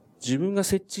自分が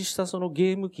設置したその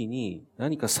ゲーム機に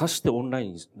何か挿してオンライ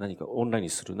ンに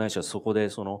する、ないしはそこで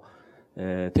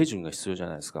手順が必要じゃ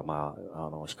ないですか。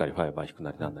光ファイバー引く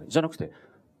なりなんなり。じゃなくて、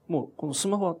もうこのス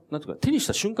マホは、なんていうか、手にし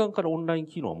た瞬間からオンライン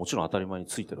機能はもちろん当たり前に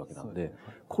ついてるわけなんで、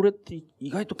これって意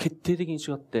外と決定的に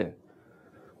違って、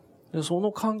でそ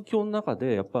の環境の中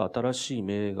でやっぱり新しい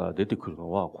芽が出てくるの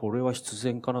は、これは必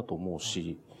然かなと思う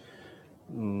し、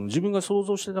自分が想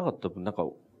像してなかった分、なんか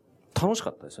楽しか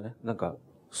ったですよね。なんか、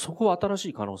そこは新し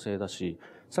い可能性だし、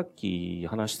さっき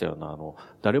話したような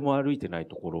誰も歩いてない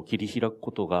ところを切り開く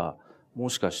ことが、も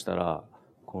しかしたら、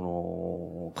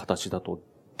この形だと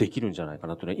できるんじゃないか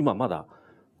なとね、今まだ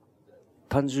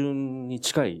単純に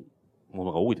近いも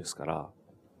のが多いですから、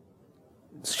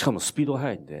しかもスピードが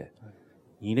速いんで、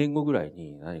2年後ぐらい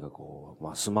に何か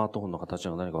スマートフォンの形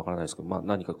が何かわからないですけど、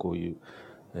何かこうい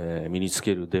う、身につ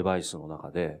けるデバイスの中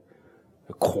で、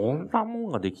こんなも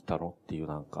んができたのっていう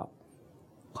なんか、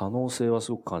可能性は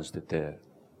すごく感じてて、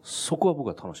そこは僕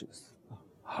は楽しいです。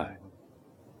はい。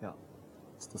いや、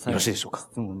ちょっと最後よろしいでしょうか。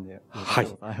質問で。はい。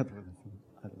ありが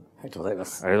とうございま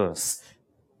す。ありがとうございます。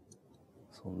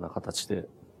そんな形で、よ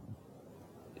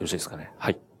ろしいですかね。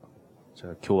はい。じ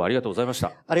ゃあ今日はありがとうございまし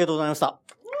た。ありがとうございました。